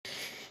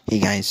Hey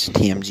guys,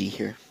 TMG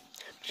here.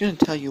 I'm going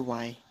to tell you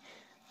why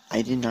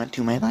I did not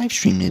do my live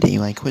stream today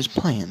like was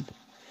planned.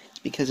 It's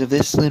because of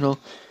this little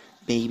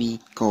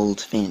baby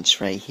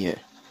goldfinch right here.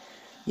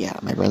 Yeah,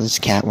 my brother's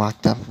cat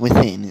walked up with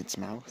it in its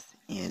mouth,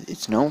 and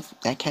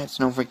that cat's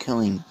known for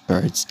killing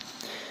birds.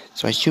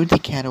 So I shooed the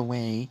cat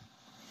away,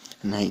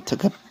 and I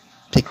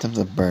picked up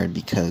the bird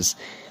because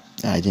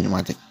I didn't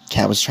want the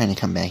cat was trying to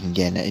come back and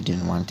get it. I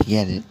didn't want it to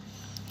get it.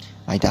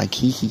 My dog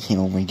Kiki came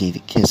over and gave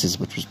it kisses,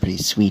 which was pretty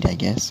sweet, I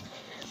guess.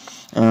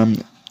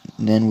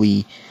 Then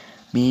me,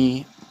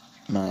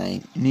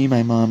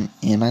 my mom,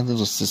 and my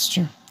little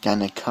sister got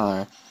in a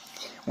car,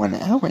 went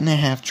an hour and a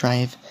half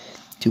drive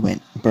to a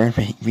bird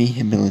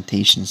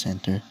rehabilitation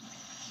center.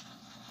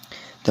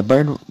 The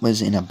bird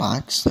was in a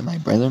box that my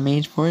brother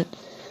made for it,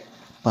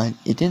 but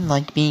it didn't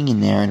like being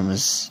in there, and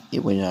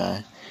it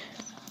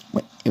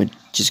would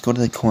just go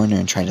to the corner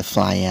and try to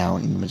fly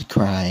out, and would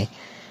cry.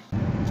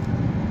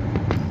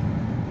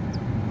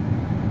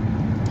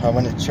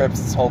 When it chirps,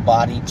 its whole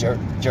body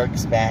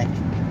jerks back.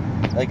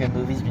 Like in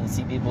movies, when you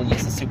see people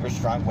use a super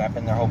strong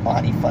weapon, their whole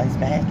body flies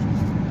back.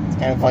 It's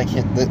kind of like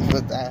with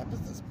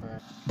this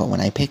bird. But when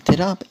I picked it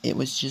up, it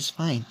was just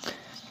fine.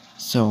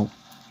 So,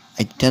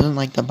 it doesn't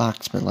like the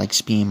box, but it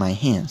likes being in my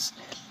hands.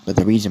 But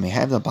the reason we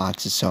have the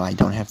box is so I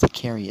don't have to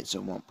carry it, so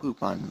it won't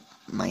poop on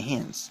my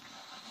hands.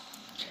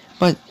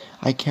 But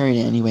I carried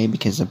it anyway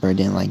because the bird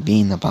didn't like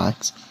being in the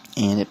box,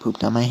 and it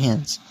pooped on my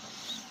hands.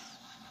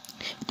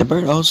 The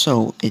bird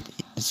also, it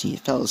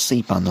fell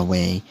asleep on the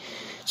way.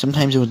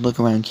 Sometimes it would look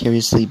around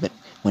curiously, but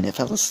when it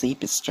fell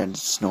asleep, it started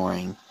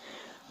snoring,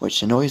 which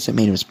the noise it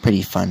made was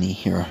pretty funny.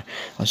 Here,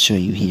 I'll show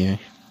you here.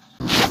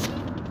 Yeah.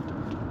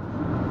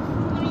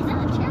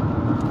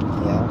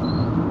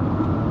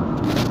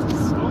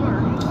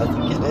 I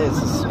think it is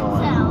a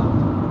snore.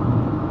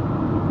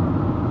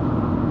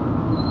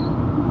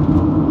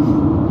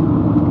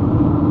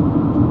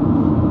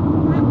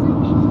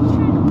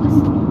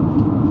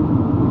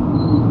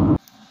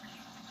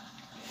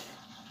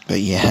 But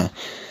yeah,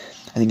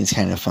 I think it's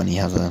kind of funny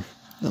how the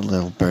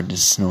little bird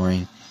is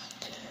snoring.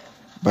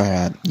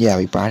 But yeah,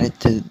 we brought it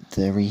to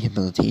the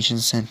rehabilitation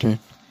center.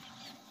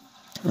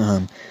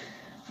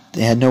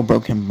 They had no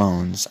broken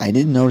bones. I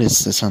did notice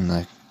this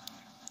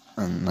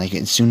like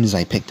as soon as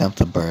I picked up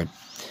the bird,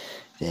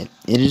 that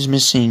it is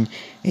missing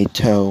a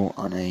toe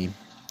on I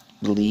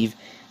believe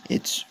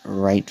its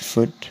right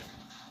foot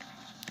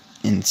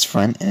in its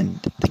front,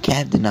 and the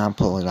cat did not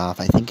pull it off.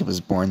 I think it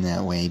was born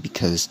that way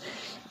because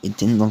it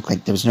didn't look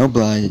like there was no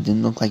blood. It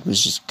didn't look like it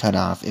was just cut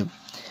off. It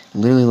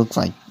literally looked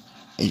like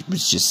it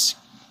was just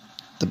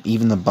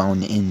even the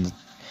bone in.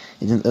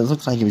 It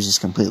looked like it was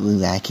just completely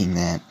lacking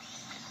that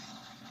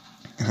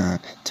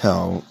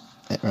toe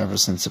ever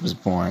since it was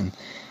born.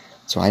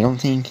 So I don't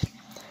think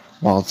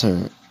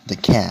Walter the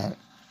cat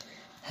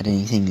had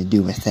anything to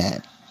do with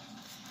that.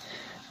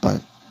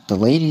 But the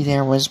lady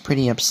there was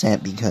pretty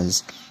upset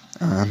because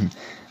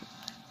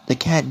the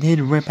cat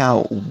did rip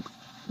out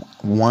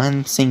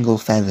one single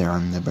feather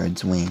on the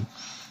bird's wing,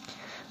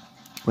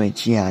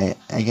 which, yeah,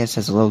 I guess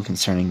that's a little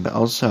concerning, but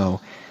also,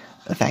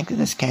 the fact that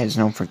this cat is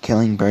known for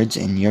killing birds,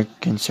 and you're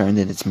concerned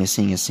that it's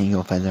missing a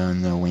single feather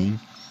on the wing,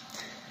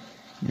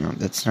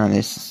 that's not,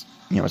 it's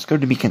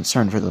good to be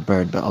concerned for the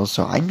bird, but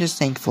also, I'm just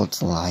thankful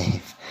it's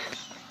alive.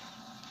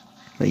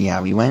 But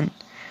yeah, we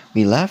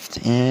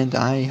left, and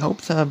I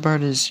hope the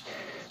bird is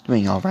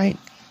doing alright.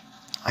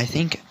 I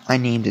think I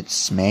named it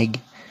Smeg,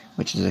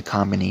 which is a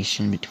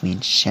combination between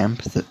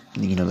Shemp, the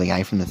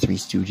guy from the Three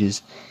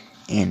Stooges,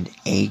 and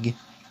Egg.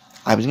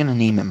 I was gonna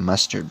name it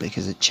Mustard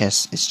because its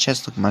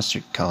chest looked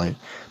mustard colored,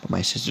 but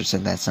my sister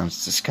said that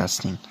sounds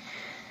disgusting.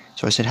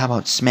 So I said, how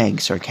about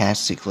Smeg,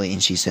 sarcastically,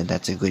 and she said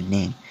that's a good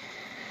name.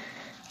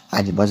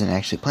 I wasn't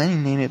actually planning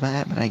to name it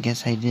that, but I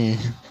guess I did.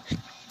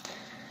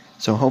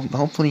 So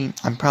hopefully,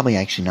 I'm probably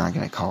actually not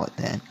gonna call it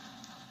that,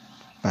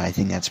 but I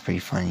think that's pretty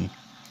funny.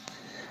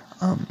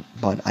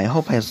 But I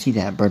hope I'll see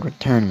that bird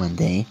return one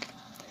day,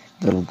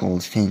 little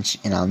goldfinch,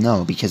 and I'll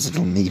know because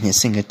it'll be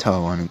missing a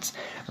toe on its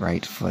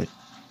right foot.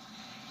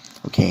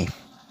 Okay.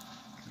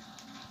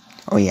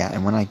 Oh yeah,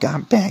 and when I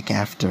got back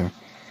after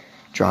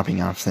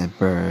dropping off that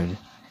bird,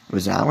 it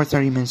was an hour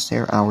 30 minutes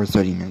there, hour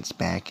 30 minutes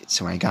back.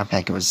 So when I got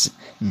back, it was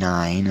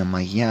 9. I'm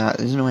like, yeah,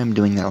 there's no way I'm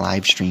doing that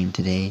live stream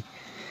today.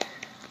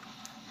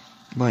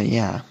 But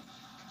yeah,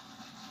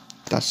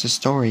 that's the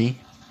story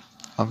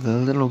of the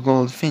little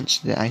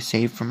goldfinch that I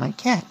saved from my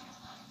cat.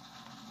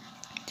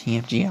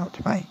 TMG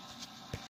out. Bye.